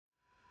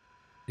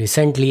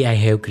Recently I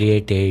have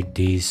created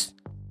these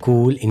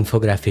cool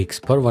infographics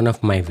for one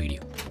of my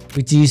video,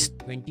 which is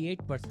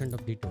 28%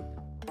 of the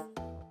total.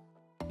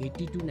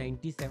 80 to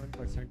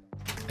 97%.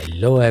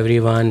 Hello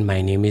everyone,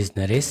 my name is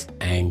Naresh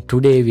and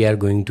today we are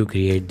going to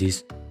create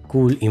this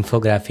cool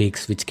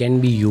infographics which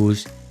can be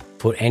used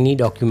for any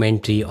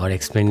documentary or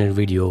explainer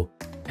video,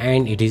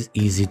 and it is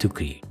easy to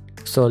create.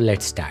 So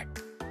let's start.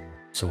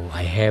 So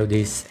I have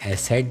this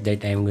asset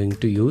that I am going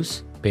to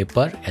use,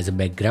 paper as a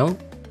background.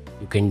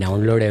 You can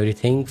download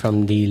everything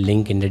from the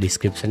link in the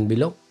description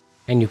below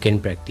and you can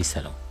practice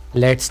along.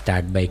 Let's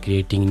start by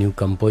creating new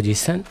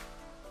composition,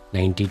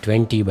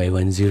 9020 by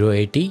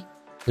 1080.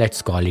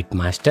 Let's call it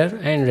master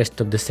and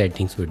rest of the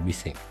settings would be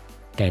same.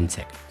 10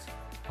 seconds.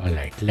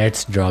 Alright,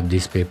 let's drop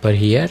this paper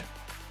here.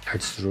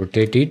 Let's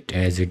rotate it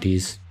as it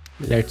is.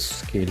 Let's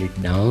scale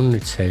it down.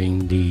 It's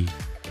having the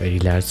very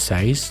large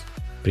size.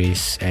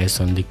 Press S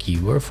on the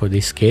keyboard for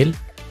the scale.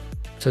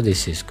 So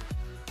this is good.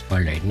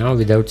 Alright, now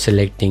without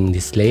selecting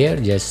this layer,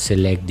 just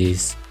select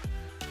this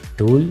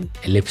tool,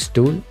 ellipse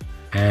tool,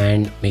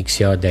 and make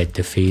sure that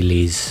the fill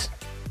is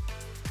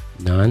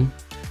none,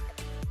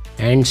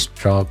 and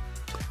stroke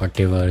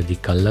whatever the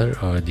color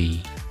or the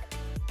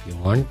you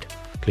want.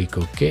 Click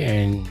OK,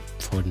 and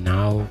for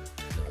now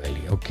the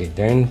value. Okay,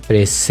 then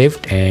press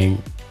shift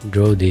and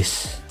draw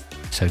this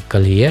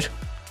circle here.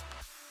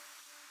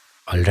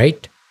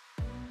 Alright,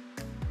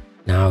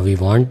 now we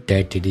want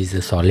that it is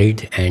a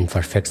solid and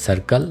perfect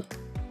circle.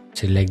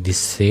 Select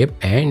this shape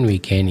and we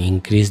can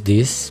increase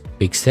this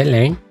pixel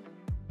and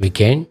we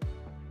can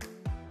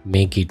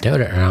make it a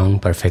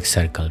round perfect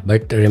circle.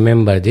 But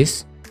remember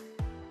this,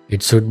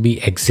 it should be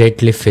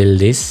exactly fill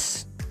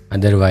this,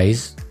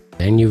 otherwise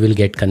then you will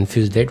get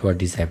confused that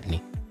what is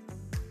happening.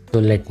 So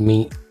let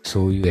me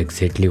show you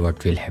exactly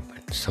what will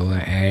happen. So I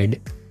add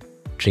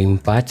trim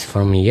paths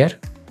from here,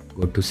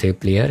 go to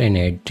shape layer and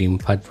add trim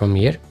path from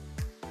here,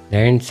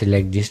 then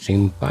select this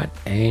trim path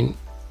and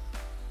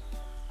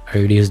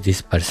reduce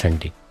this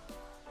percentage.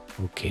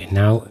 Okay,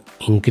 now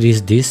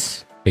increase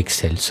this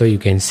pixel so you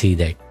can see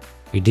that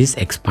it is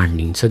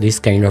expanding. So this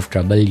kind of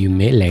trouble you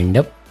may land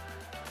up.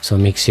 So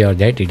make sure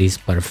that it is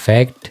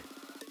perfect.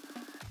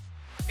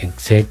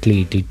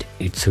 Exactly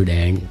it should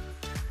end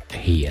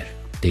here,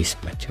 this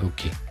much.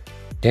 Okay,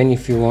 then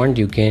if you want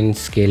you can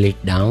scale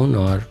it down,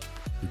 or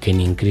you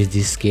can increase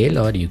the scale,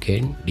 or you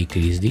can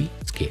decrease the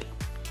scale.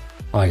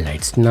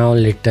 Alright, so now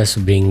let us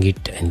bring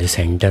it in the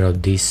center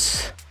of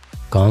this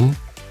comb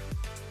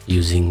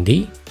using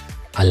the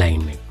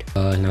alignment.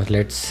 Now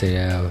let's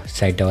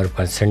set our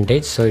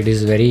percentage. So it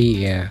is very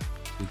you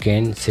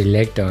can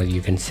select or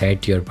you can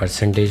set your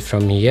percentage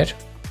from here,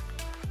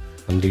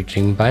 from the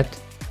trim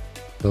path.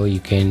 So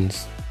you can,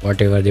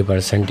 whatever the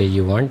percentage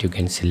you want, you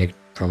can select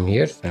from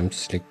here. So I'm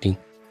selecting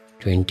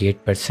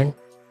 28%.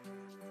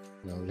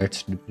 Now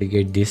let's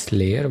duplicate this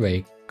layer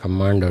by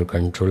command or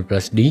control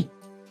plus D.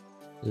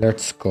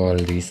 Let's call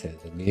this as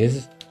a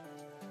base.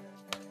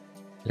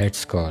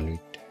 Let's call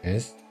it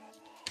as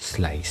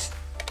slice.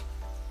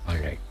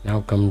 Alright,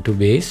 now come to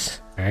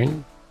base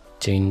and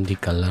change the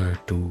color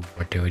to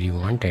whatever you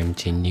want. I'm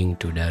changing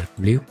to dark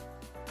blue.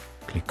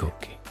 Click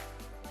OK.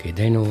 Okay,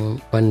 then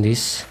open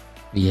this.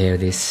 We have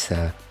this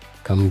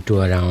come to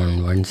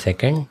around 1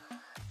 second.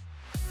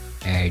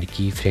 Add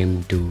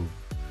keyframe to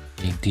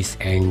make this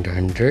end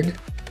 100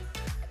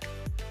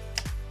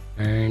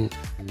 and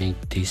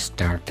make this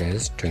start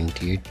as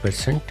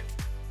 28%.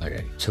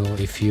 Alright, so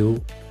if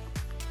you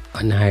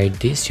unhide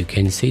this, you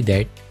can see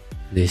that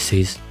this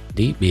is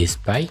the base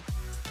pie.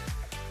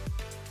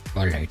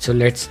 Alright, so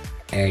let's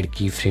add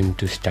keyframe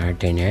to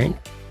start and end.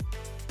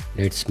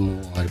 Let's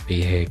move our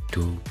payhead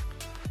to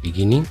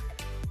beginning.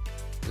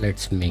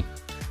 Let's make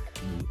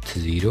width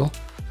 0.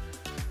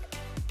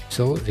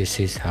 So this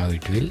is how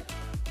it will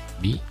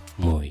be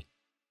moving.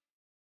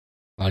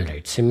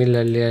 Alright,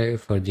 similarly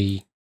for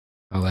the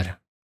our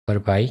per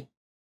pie,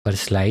 per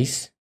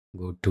slice,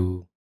 go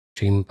to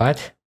trim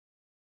path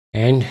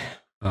and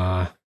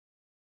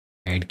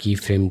add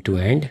keyframe to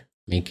end,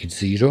 make it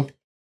 0,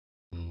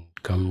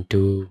 come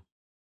to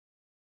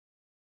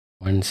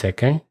 1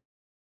 second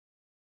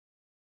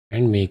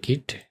and make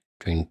it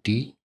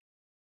 28.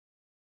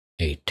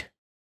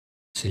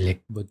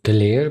 Select both the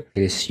layer,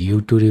 press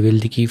U to reveal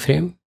the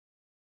keyframe,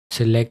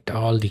 select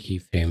all the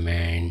keyframe,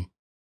 and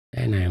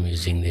then I am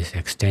using this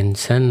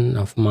extension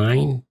of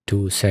mine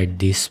to set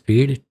this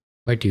speed,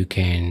 but you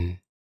can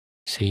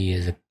see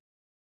as a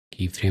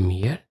keyframe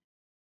here.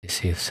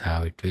 This is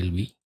how it will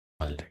be.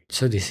 Alright,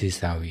 so this is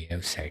how we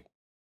have set.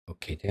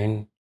 Okay,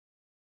 then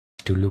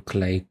to look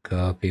like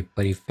a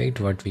paper effect,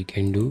 what we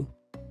can do,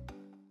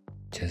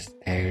 just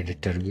add a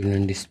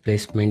turbulent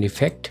displacement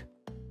effect.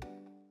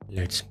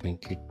 Let's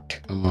make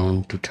it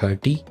amount to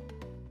 30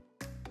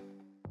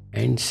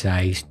 and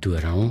size to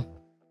around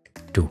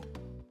 2.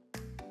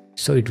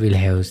 So it will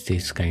have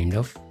this kind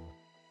of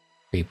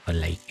paper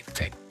like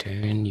effect,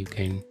 and you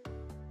can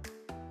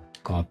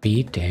copy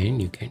it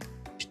and you can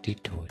paste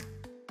it over.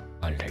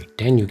 Alright,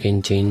 then you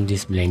can change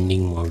this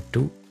blending mode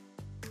to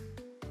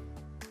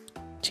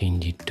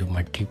change it to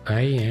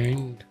multiply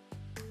and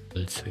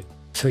also,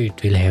 so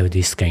it will have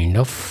this kind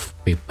of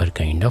paper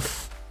kind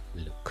of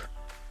look.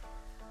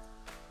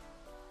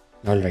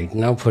 Alright,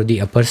 now for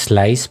the upper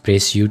slice,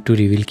 press U to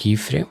reveal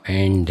keyframe,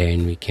 and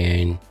then we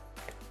can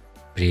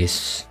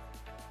press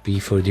P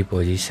for the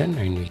position,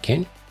 and we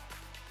can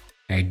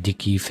add the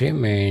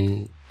keyframe,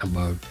 and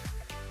about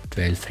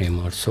 12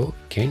 frame or so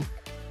we can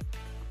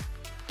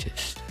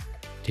just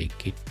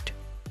take it,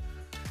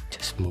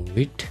 just move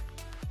it,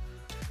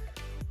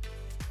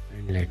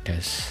 and let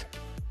us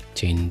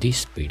change the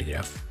speed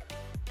graph.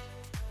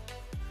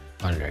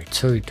 Alright,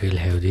 so it will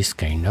have this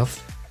kind of,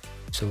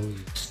 so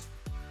it's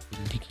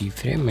the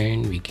keyframe,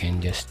 and we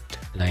can just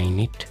line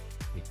it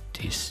with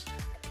this.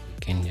 We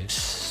can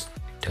just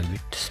little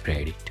bit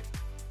spread it.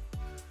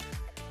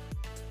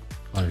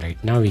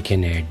 Alright, now we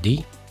can add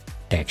the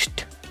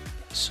text.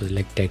 So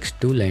select text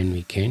tool, and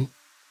we can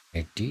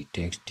add the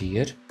text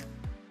here.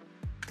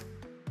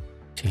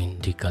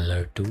 Change the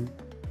color to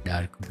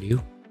dark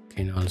blue.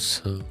 Can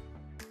also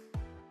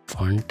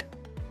font.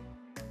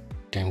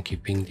 I'm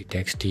keeping the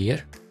text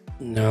here.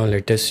 Now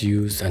let us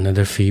use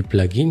another free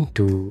plugin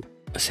to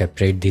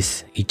separate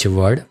this each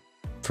word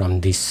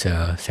from this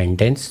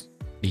sentence.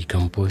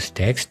 Decompose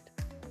text,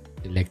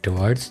 select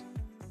words,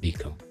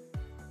 decompose,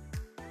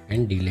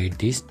 and delete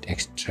this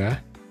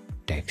extra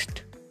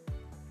text.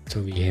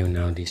 So we have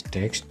now this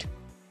text.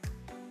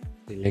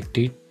 Select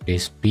it,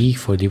 press P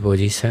for the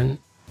position,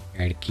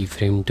 add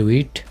keyframe to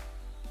it,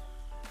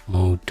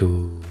 move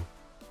to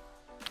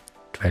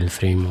 12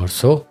 frame or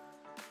so,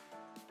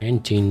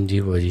 and change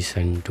the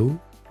position to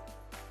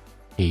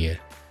here.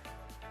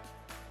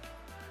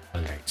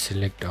 Alright,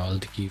 select all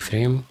the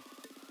keyframe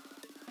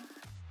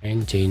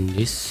and change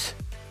this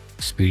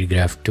speed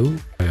graph to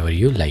whatever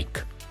you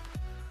like.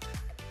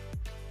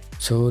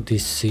 So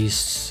this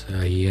is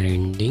here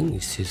ending,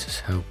 this is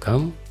how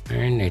come,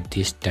 and at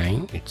this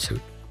time it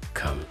should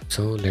come.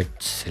 So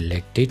let's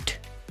select it,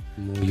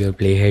 move your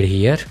playhead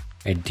here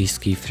at this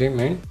keyframe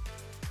and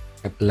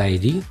apply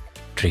the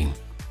trim.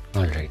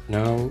 Alright,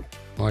 now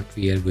what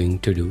we are going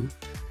to do,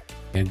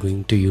 we are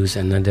going to use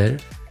another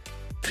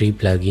free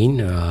plugin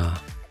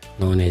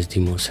known as the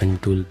motion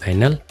tool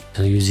panel.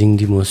 So using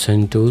the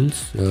motion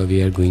tools,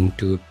 we are going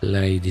to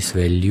apply this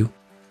value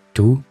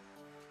 2,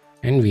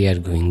 and we are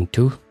going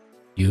to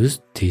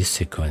use this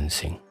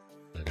sequencing.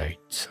 Alright,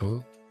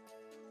 so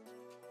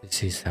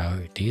this is how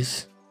it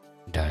is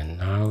done.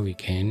 Now we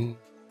can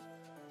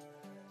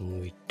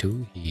move it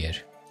to here.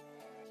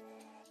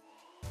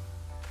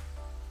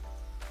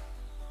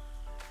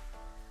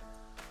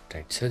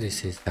 Right, so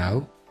this is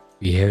how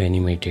we have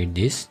animated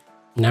this.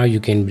 Now you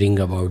can bring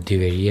about the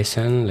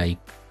variation, like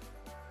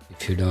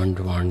if you don't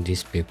want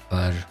this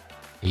paper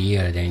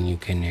here, then you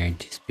can add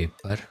this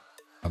paper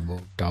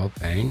above top,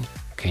 and you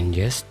can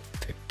just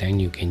effect,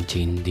 and you can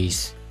change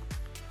this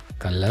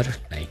color,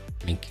 like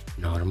make it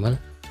normal.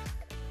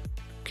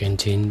 You can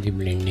change the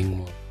blending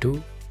mode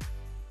to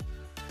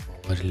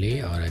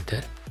overlay or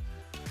other,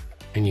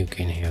 and you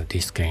can have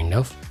this kind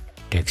of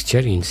texture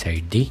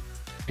inside the,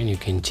 and you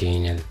can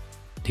change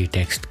the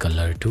text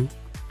color to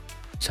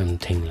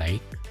something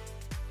like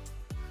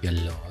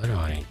yellow or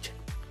orange.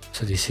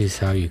 So this is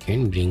how you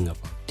can bring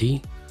about the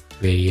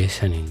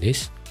variation in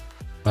this.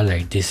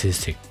 Alright, this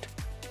is it.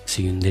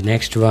 See you in the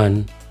next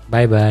one.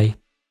 Bye bye.